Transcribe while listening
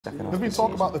There's been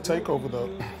talk about the takeover, though,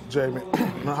 Jamie.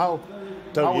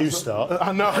 Don't you start?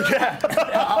 I know, yeah.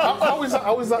 How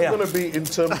is that going to be in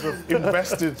terms of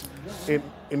invested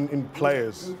in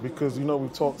players? Because, you know,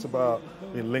 we've talked about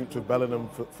being linked with Bellingham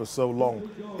for so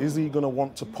long. Is he going to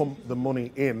want to pump the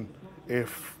money in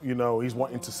if, you know, he's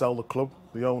wanting to sell the club,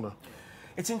 the owner?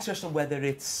 It's interesting whether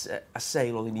it's a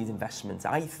sale or they need investment.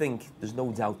 I think there's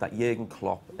no doubt that Jurgen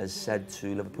Klopp has said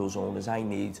to Liverpool's owners, I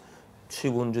need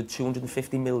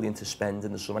 250 million to spend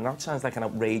in the summer. Now, that sounds like an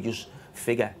outrageous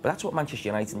figure, but that's what Manchester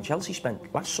United and Chelsea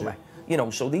spent last summer. You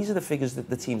know, so these are the figures that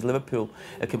the teams Liverpool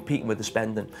are competing with, the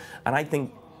spending. And I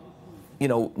think, you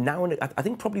know, now, I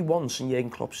think probably once in Jurgen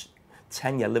Klopp's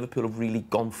tenure, Liverpool have really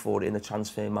gone for it in the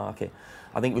transfer market.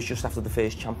 I think it was just after the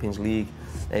first Champions League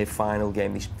final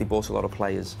game, they bought a lot of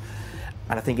players.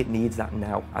 And I think it needs that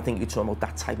now. I think you're talking about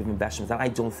that type of investment. And I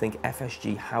don't think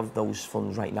FSG have those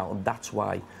funds right now, and that's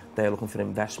why they're looking for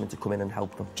investment to come in and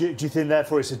help them. Do you think,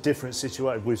 therefore, it's a different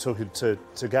situation? We were talking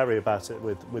to Gary about it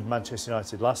with Manchester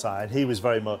United last night, and he was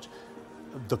very much,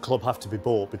 the club have to be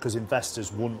bought because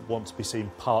investors wouldn't want to be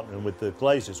seen partnering with the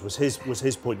Glazers, was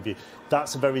his point of view.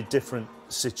 That's a very different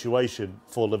situation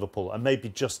for Liverpool, and maybe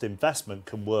just investment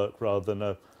can work rather than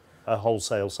a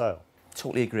wholesale sale.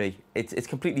 Totally agree. It's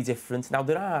completely different. Now,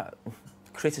 there are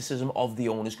criticism of the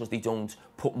owners because they don't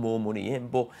put more money in,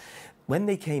 but when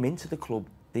they came into the club,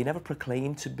 they never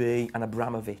proclaimed to be an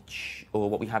Abramovich or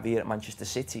what we have here at Manchester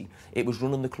City. It was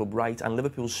running the club right, and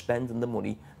Liverpool's spending the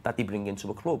money that they bring into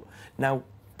a club. Now,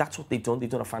 that's what they've done. They've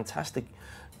done a fantastic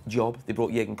job. They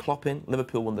brought Jurgen Klopp in.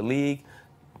 Liverpool won the league,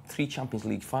 3 Champions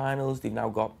League finals. They've now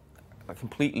got a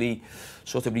completely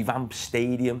sort of revamped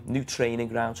stadium, new training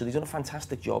ground. So they've done a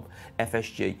fantastic job,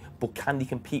 FSG. But can they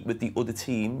compete with the other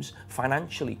teams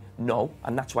financially? No,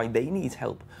 and that's why they need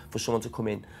help for someone to come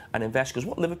in and invest. Because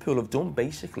what Liverpool have done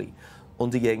basically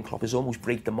under Jurgen Klopp is almost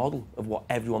break the model of what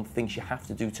everyone thinks you have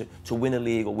to do to win a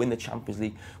league or win the Champions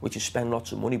League, which is spend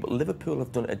lots of money. But Liverpool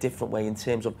have done it a different way in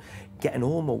terms of getting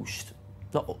almost,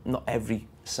 not every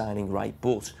signing right,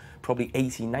 but probably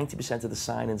 80-90% of the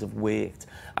signings have worked,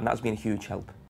 and that's been a huge help.